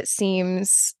Charlotte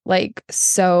seems like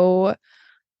so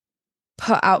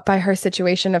put out by her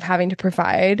situation of having to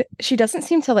provide. She doesn't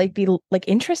seem to like be like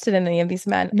interested in any of these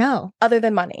men. No. Other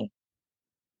than money.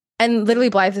 And literally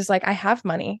Blythe is like, I have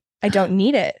money. I don't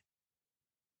need it.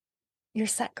 You're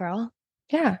set, girl.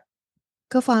 Yeah.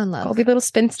 Go fall in love. All the little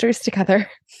spinsters together.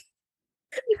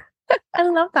 I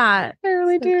love that. I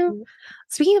really do. Cute.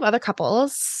 Speaking of other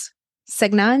couples,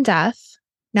 Signa and Death,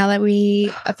 now that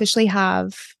we officially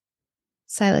have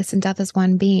Silas and Death as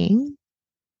one being,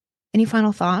 any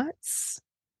final thoughts?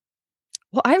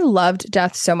 Well, I loved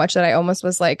Death so much that I almost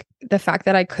was like, the fact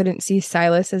that I couldn't see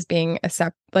Silas as being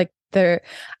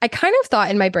I kind of thought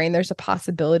in my brain there's a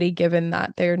possibility, given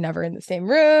that they're never in the same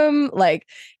room. Like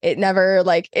it never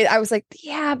I was like,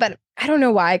 yeah, but I don't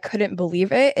know why I couldn't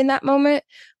believe it in that moment.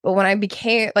 But when I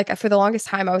became like, for the longest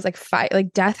time, I was like,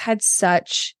 Death had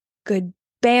such good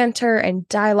banter and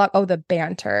dialogue. Oh, the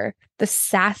banter, the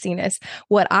sassiness.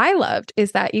 What I loved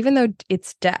is that even though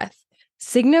it's Death,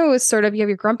 Signa was sort of, you have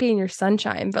your grumpy and your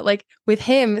sunshine, but like with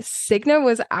him, Signa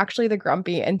was actually the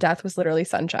grumpy and Death was literally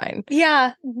sunshine.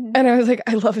 Yeah. And I was like,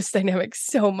 I love this dynamic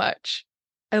so much.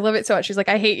 I love it so much. She's like,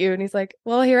 I hate you. And he's like,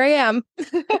 well, here I am.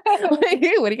 Like, what are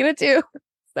you going to do?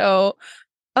 So,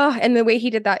 and the way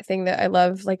he did that thing that I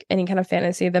love, like any kind of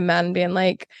fantasy, the men being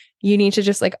like, you need to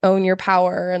just like own your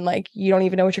power and like, you don't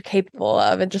even know what you're capable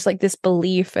of. And just like this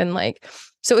belief. And like,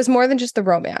 so it was more than just the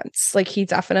romance. Like he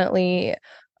definitely,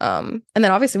 and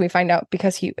then obviously we find out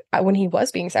because when he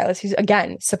was being Silas, he's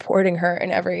again supporting her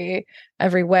in every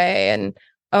way. And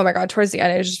oh my God, towards the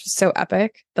end, it was just so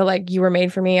epic. The like, you were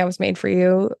made for me, I was made for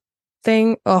you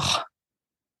thing. Oh,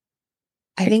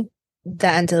 I think the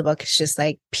end of the book is just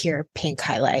like pure pink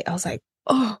highlight. I was like,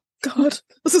 oh God,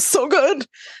 this is so good.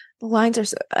 The lines are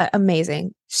so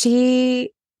amazing.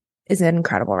 She is an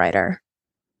incredible writer,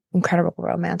 incredible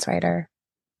romance writer.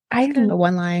 The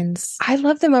one lines. I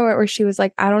love the moment where she was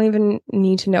like, I don't even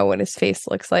need to know what his face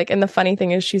looks like. And the funny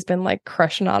thing is she's been like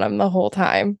crushing on him the whole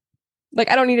time. Like,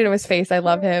 I don't need to know his face. I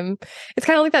love him. It's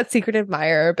kind of like that secret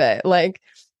admirer, but like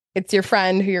it's your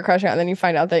friend who you're crushing on. And then you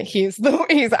find out that you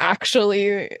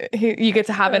get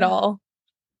to have it all.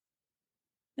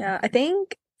 Yeah. I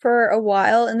think for a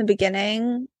while in the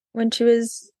beginning when she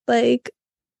was like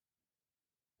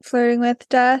flirting with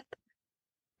Death,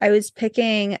 I was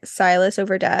picking Silas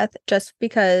over Death just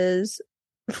because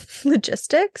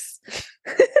logistics.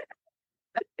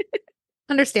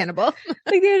 Understandable.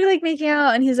 Like they were like making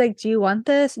out and he's like, do you want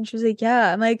this? And she was like,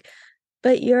 yeah. I'm like,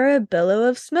 but you're a billow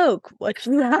of smoke. What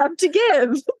do you have to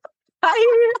give?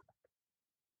 I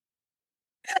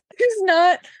was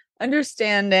not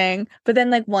understanding. But then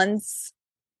like once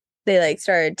they like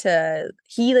started to,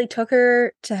 he like took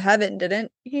her to heaven,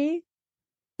 didn't he?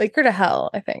 Like her to hell,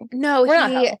 I think. No, We're not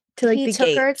he hell. To like he the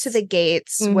took her gates. to the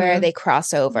gates where Mhm. they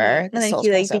cross over. And The then souls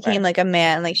he like cross over. became like a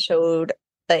man, like showed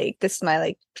like this is my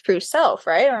like true self,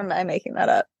 right? Or am I making that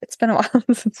up? It's been a while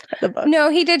since I read the book. No,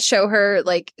 he did show her,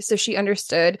 like, so she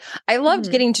understood. I loved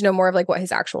Mhm. getting to know more of like what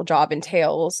his actual job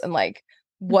entails and like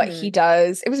what he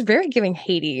does. It was very giving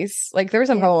Hades. Like there were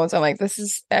some Yeah. moments I'm like, this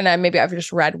is, and then maybe I've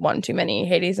just read one too many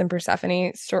Hades and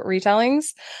Persephone short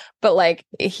retellings, but like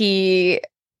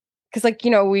because like,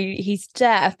 you know, he's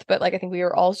deaf, but like I think we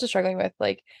were also struggling with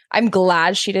like, I'm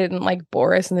glad she didn't like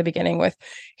bore us in the beginning with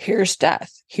here's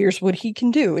death, here's what he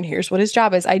can do, and here's what his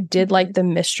job is. I did like the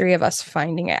mystery of us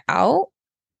finding it out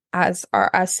as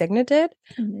Signa did.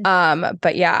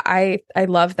 But yeah, I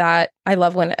love that. I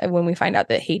love when we find out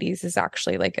that Hades is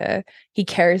actually like he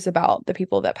cares about the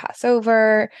people that pass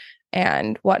over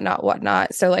and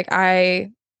whatnot. So like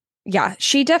yeah,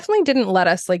 she definitely didn't let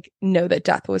us like know that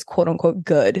death was quote unquote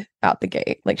good out the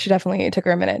gate. Like she definitely, it took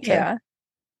her a minute to. Yeah.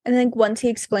 And then once he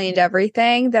explained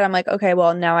everything, then I'm like, okay,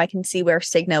 well now I can see where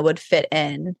Signa would fit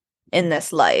in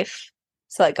this life.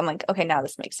 So like I'm like, okay, now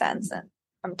this makes sense, and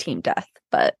I'm team death.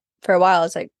 But for a while, I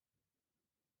was like,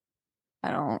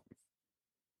 I don't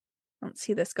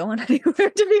see this going anywhere,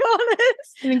 to be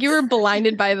honest. I think you were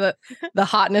blinded by the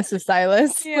hotness of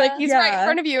Silas. Yeah. Like he's right in Yeah.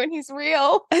 front of you and he's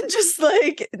real. And just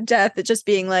like death, it just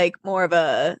being like more of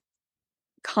a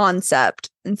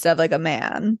concept instead of like a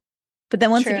man. But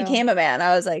then once True. he became a man,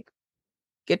 I was like,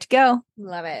 good to go.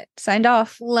 Love it. Signed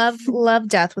off. Love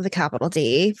death with a capital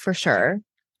D for sure.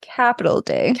 Capital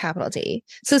D. Capital D.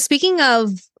 So speaking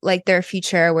of like their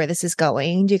future, where this is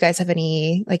going, do you guys have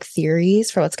any like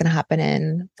theories for what's going to happen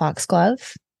in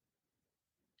Foxglove?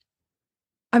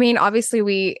 I mean, obviously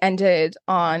we ended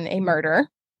on a murder.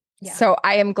 Yeah. So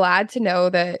I am glad to know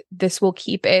that this will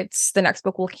keep the next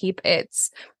book will keep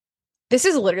its, this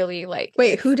is literally like,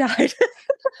 Wait, who died?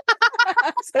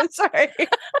 So sorry.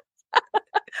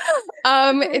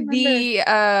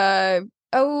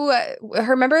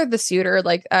 Remember the suitor,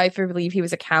 like I believe he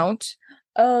was a count.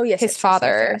 Oh, yes. His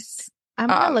father. I'm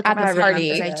gonna look at up his the name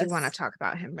party. because I do want to talk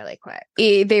about him really quick.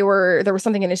 There was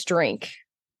something in his drink.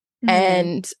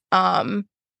 And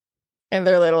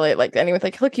they're literally like, and he was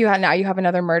like, look, you have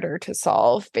another murder to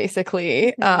solve,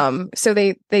 basically. So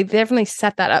they definitely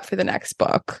set that up for the next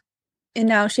book. And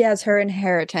now she has her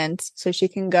inheritance, so she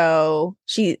can go.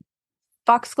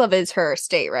 Foxglove is her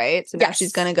estate, right? So now Yes.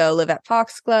 she's gonna go live at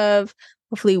Foxglove,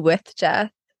 hopefully with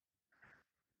Jeff.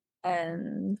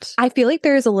 And I feel like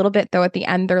there's a little bit though at the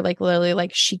end. They're like literally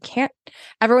like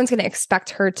everyone's gonna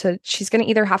expect her to. She's gonna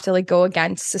either have to like go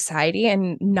against society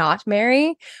and not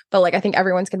marry, but like I think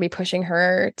everyone's gonna be pushing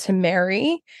her to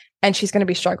marry, and she's gonna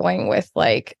be struggling with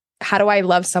like, how do I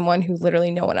love someone who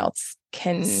literally no one else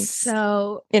can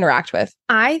interact with?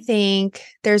 I think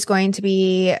there's going to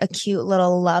be a cute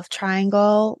little love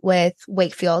triangle with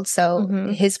Wakefield. So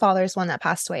his father's one that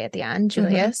passed away at the end,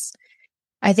 Julius.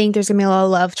 I think there's going to be a little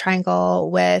love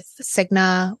triangle with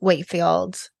Signa,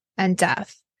 Wakefield, and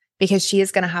Death, because she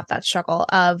is going to have that struggle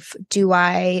of, do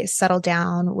I settle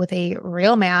down with a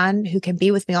real man who can be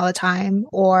with me all the time,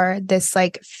 or this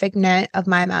like figment of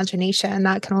my imagination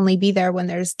that can only be there when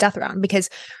there's death around? Because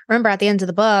remember at the end of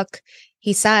the book,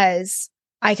 he says,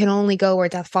 I can only go where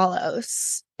death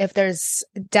follows. If there's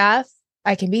death,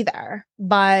 I can be there.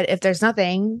 But if there's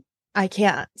nothing, I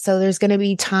can't. So there's going to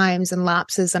be times and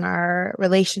lapses in our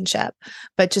relationship,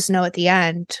 but just know at the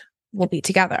end we'll be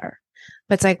together.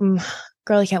 But it's like,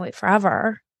 girl, you can't wait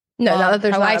forever. No, now that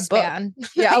there's her not a book. lifespan.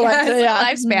 Yeah,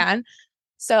 lifespan.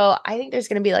 So I think there's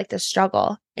going to be like this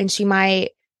struggle, and she might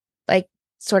like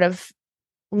sort of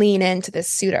lean into this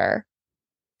suitor.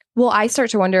 Well, I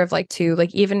start to wonder if like too,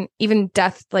 like even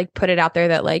Death like put it out there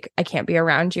that like, I can't be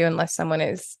around you unless someone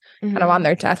is kind of on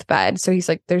their deathbed. So he's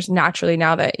like, there's naturally,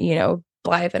 now that, you know,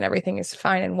 Blythe and everything is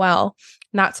fine and well,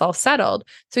 and that's all settled.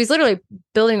 So he's literally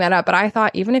building that up. But I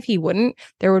thought even if he wouldn't,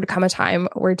 there would come a time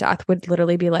where Death would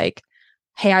literally be like,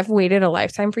 hey, I've waited a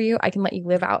lifetime for you. I can let you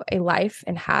live out a life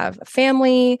and have a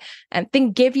family and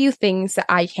give you things that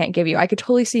I can't give you. I could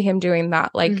totally see him doing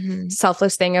that, like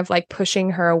selfless thing of like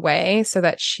pushing her away so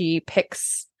that she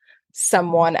picks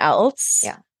someone else.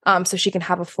 Yeah. So she can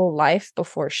have a full life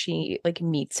before she like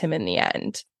meets him in the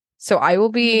end. So I will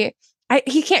be,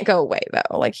 he can't go away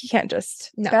though. Like he can't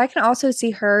just. No. But I can also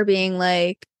see her being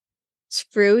like,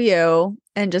 screw you,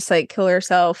 and just like kill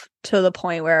herself to the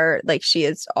point where like she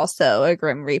is also a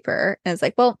Grim Reaper, and it's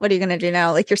like, well, what are you gonna do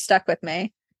now? Like, you're stuck with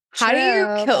me. How do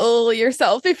you kill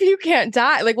yourself if you can't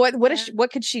die? Like what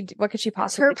could she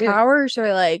possibly do? Her powers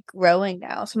are like growing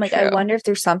now, so I'm like, True. I wonder if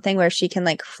there's something where she can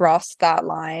like cross that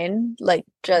line, like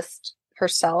just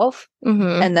herself,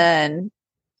 and then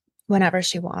whenever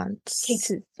she wants.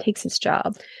 Takes his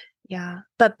job. Yeah.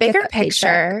 But bigger that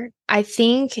paycheck. picture, I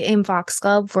think in Fox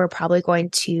Club, we're probably going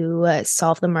to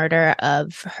solve the murder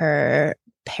of her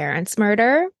parents'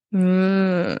 murder.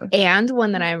 And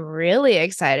one that I'm really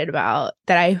excited about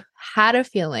that I had a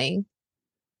feeling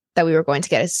that we were going to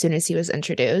get as soon as he was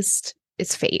introduced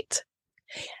is Fate.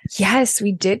 Yes,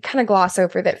 we did kind of gloss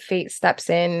over that Fate steps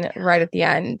in right at the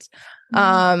end.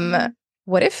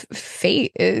 What if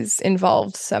Fate is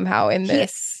involved somehow in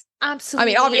this? Absolutely.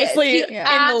 I mean, obviously, He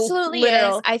absolutely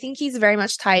is. I think he's very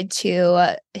much tied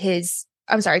to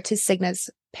to Signa's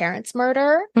parents'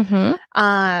 murder.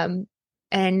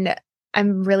 And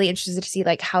I'm really interested to see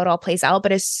like how it all plays out.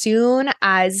 But as soon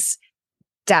as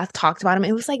Death talked about him,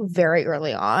 it was like very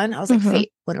early on. I was like,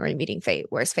 Fate, when are we meeting Fate?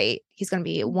 Where's Fate? He's going to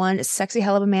be one sexy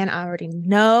hell of a man. I already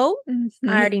know. I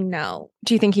already know.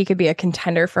 Do you think he could be a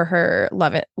contender for her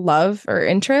love or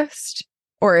interest?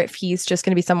 Or if he's just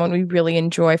going to be someone we really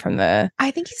enjoy from the... I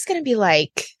think he's going to be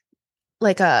like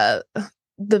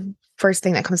the first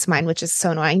thing that comes to mind, which is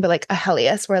so annoying, but like a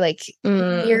Helios, where like,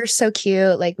 you're so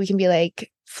cute. Like we can be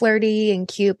like flirty and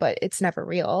cute, but it's never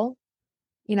real.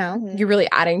 You know, you're really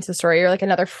adding to the story. You're like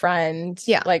another friend.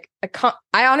 Yeah. Like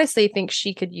I honestly think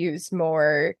she could use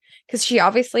more because she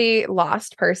obviously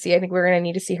lost Percy. I think we're going to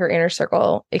need to see her inner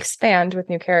circle expand with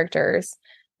new characters.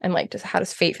 And like, how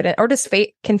does Fate fit in? Or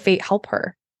can Fate help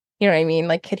her? You know what I mean?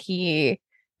 Like, could he,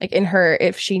 like in her,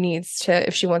 if she wants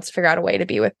to figure out a way to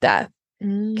be with Death,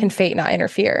 can Fate not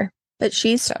interfere? But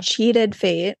she's cheated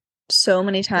Fate so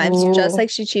many times, just like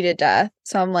she cheated Death.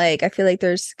 So I'm like, I feel like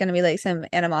there's gonna be like some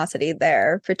animosity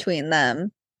there between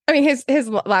them. I mean, his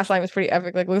last line was pretty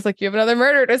epic. Like, looks like you have another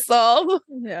murder to solve.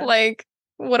 Yeah. Like,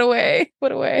 what a way.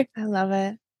 I love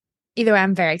it. Either way,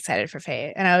 I'm very excited for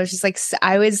Fate, and I was just like,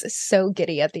 I was so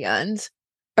giddy at the end.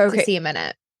 To see him in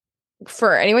it.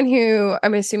 For anyone who,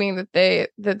 I'm assuming that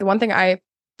the one thing I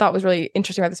thought was really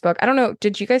interesting about this book, I don't know,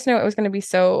 did you guys know it was going to be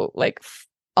so like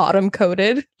autumn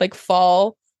coded, like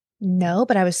fall? No,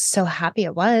 but I was so happy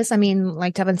it was. I mean,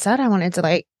 like Devin said, I wanted to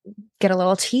like get a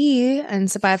little tea and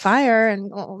sit by a fire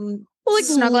and like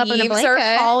snuggle up in a leaves blanket.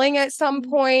 Are falling at some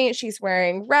point. She's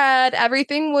wearing red.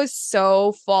 Everything was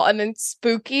so fall and then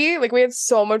spooky. Like we had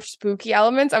so much spooky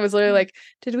elements. I was literally like,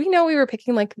 did we know we were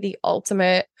picking like the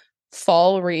ultimate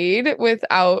fall read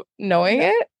without knowing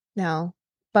it? No,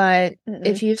 but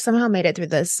if you've somehow made it through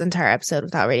this entire episode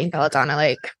without reading Belladonna,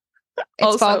 like it's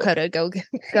also fall coded. Go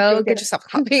get yourself a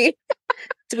copy.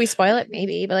 Did we spoil it?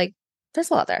 Maybe, but like there's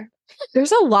a lot there.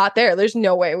 There's a lot there. There's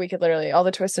no way we could literally all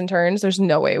the twists and turns. There's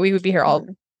no way we would be here all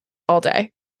day.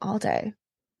 All day.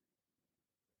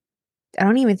 I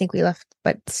don't even think we left.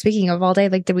 But speaking of all day,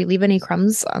 like, did we leave any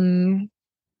crumbs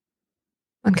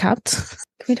uncapped?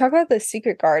 Can we talk about the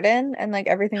secret garden and like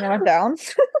everything that went down?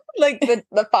 Like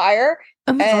the fire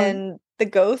and the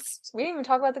ghosts. We didn't even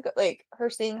talk about like her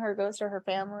seeing her ghost or her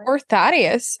family. Or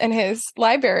Thaddeus and his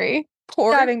library.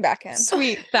 Poor diving back in.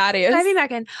 Sweet Thaddeus. Diving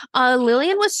back in.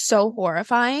 Lillian was so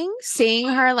horrifying. Seeing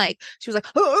her like she was like,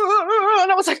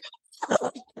 and I was like,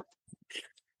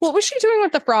 what was she doing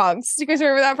with the frogs? Do you guys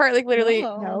remember that part? Like literally,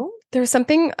 no. There was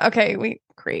something. Okay,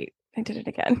 great. I did it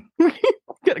again.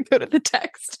 Gotta go to the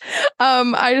text.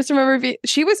 I just remember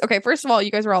she was okay. First of all,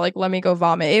 you guys were all like, "Let me go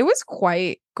vomit." It was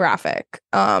quite graphic.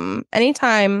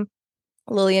 Anytime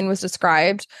Lillian was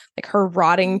described, like her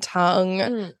rotting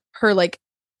tongue, her like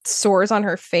sores on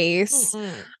her face.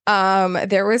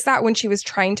 There was that when she was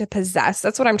trying to possess.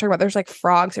 That's what I'm talking about. There's like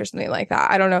frogs or something like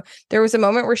that. I don't know. There was a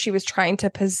moment where she was trying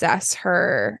to possess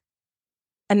her,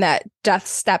 and that Death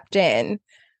stepped in,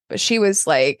 but she was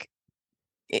like.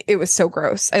 It was so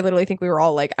gross. I literally think we were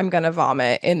all like, I'm gonna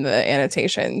vomit in the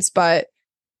annotations, but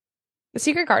the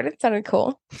secret garden sounded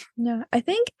cool. Yeah, I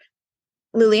think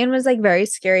Lillian was like very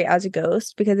scary as a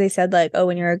ghost because they said like, oh,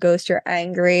 when you're a ghost, you're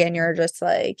angry and you're just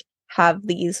like have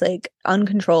these like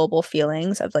uncontrollable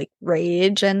feelings of like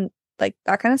rage and like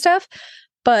that kind of stuff.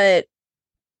 But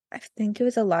I think it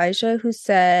was Elijah who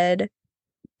said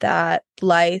that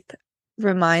Blythe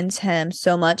reminds him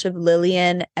so much of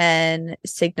Lillian and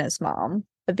Signa's mom.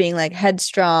 Of being like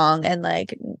headstrong and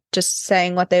like just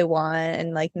saying what they want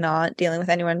and like not dealing with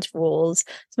anyone's rules.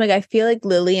 So like I feel like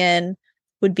Lillian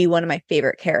would be one of my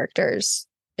favorite characters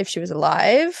if she was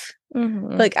alive.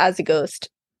 Like as a ghost.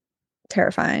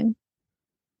 Terrifying.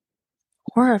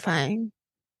 Horrifying.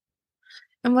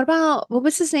 And what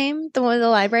was his name? The one of the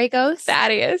library ghost?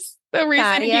 Thaddeus. The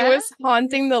reason he was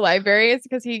haunting the library is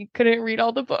because he couldn't read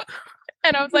all the books.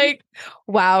 And I was like,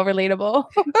 wow, relatable.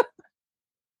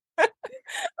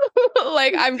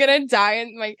 Like I'm gonna die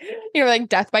in like like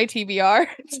death by TBR.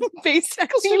 It's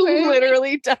basically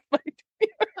literally death by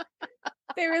TBR.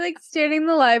 They were like standing in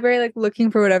the library, like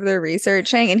looking for whatever they're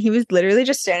researching, and he was literally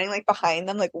just standing like behind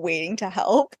them, like waiting to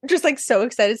help. Just like so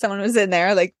excited someone was in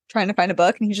there, like trying to find a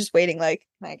book, and he's just waiting, like,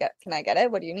 can I get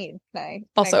it? What do you need? Can I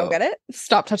Also, go get it?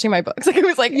 Stop touching my books. Like it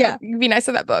was like, Yeah. be nice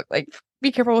to that book. Like,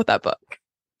 be careful with that book.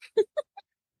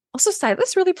 Also,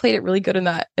 Silas really played it really good in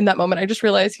that moment. I just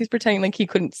realized he's pretending like he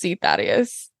couldn't see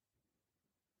Thaddeus.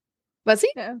 Was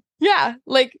he? Yeah. Yeah,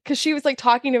 like because she was like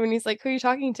talking to him, and he's like, "Who are you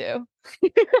talking to?"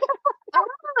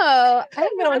 Oh, I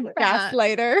didn't Little remember that.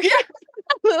 gaslighter.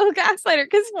 Little gaslighter,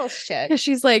 Little shit. because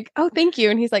she's like, "Oh, thank you,"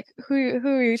 and he's like, "Who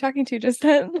are you talking to just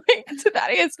then?" Like to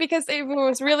Thaddeus, because if it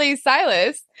was really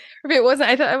Silas, or if it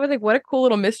wasn't, I was like, "What a cool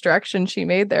little misdirection she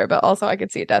made there." But also, I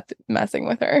could see Death messing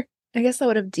with her. I guess that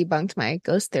would have debunked my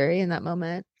ghost theory in that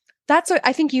moment. That's what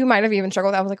I think you might have even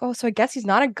struggled with. I was like, oh, so I guess he's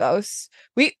not a ghost.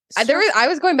 I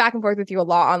was going back and forth with you a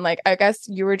lot on like, I guess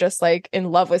you were just like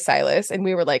in love with Silas, and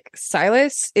we were like,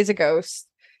 Silas is a ghost.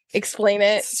 Explain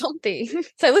it. Something.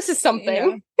 Silas is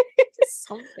something. Yeah.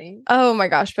 Something. Oh my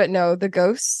gosh, but no, the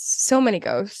ghosts, so many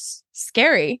ghosts.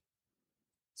 Scary.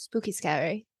 Spooky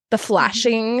scary. The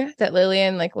flashing that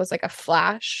Lillian like was like a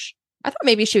flash. I thought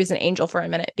maybe she was an angel for a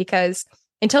minute, because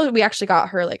until we actually got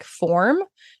her like form,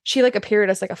 she like appeared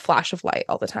as like a flash of light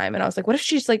all the time. And I was like, what if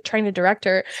she's like trying to direct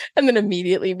her? And then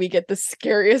immediately we get the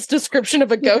scariest description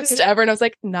of a ghost ever. And I was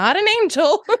like, not an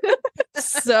angel.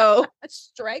 So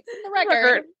strike the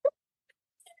record.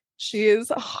 She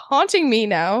is haunting me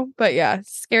now. But yeah,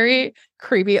 scary,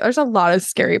 creepy. There's a lot of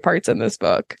scary parts in this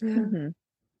book. Mm-hmm.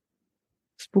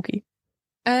 Spooky.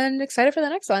 And excited for the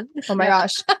next one. Oh my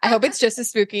gosh. I hope it's just as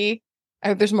spooky. I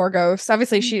hope there's more ghosts.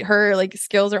 Obviously, her like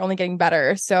skills are only getting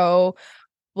better. So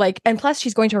like, and plus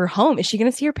she's going to her home. Is she going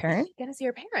to see her parents? She's gonna see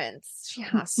her parents. She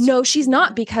has to. No, she's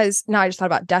not, because now I just thought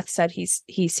about Death said he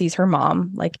sees her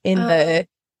mom like in the,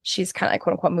 she's kind of like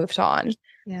quote unquote moved on.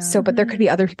 Yeah. So, but there could be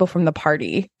other people from the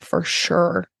party for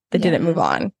sure that didn't move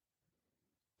on.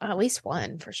 At least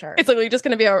one for sure. It's literally just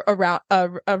going to be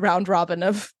a round robin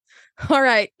of, all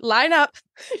right, line up.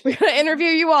 We're going to interview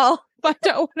you all. Find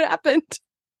out what happened.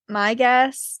 My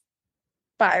guess,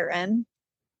 Byron.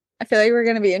 I feel like we're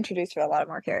going to be introduced to a lot of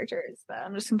more characters, but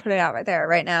I'm just going to put it out right there,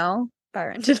 right now.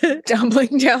 Byron.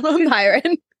 Doubling down on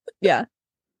Byron. Yeah.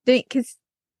 Because,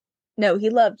 no, he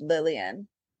loved Lillian.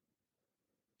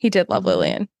 He did love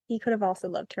Lillian. He could have also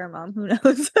loved her mom. Who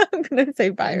knows? I'm going to say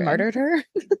Byron. And murdered her.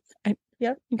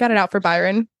 Yep. You got it out for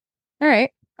Byron. All right.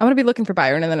 I'm going to be looking for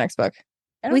Byron in the next book.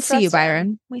 We see you,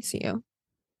 Byron. We see you.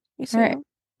 We see All right. you.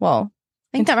 Well,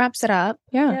 I think that wraps it up.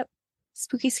 yeah. Yep.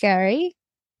 Spooky scary.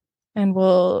 And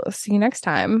we'll see you next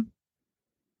time.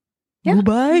 Yeah.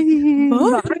 Bye.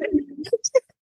 Bye.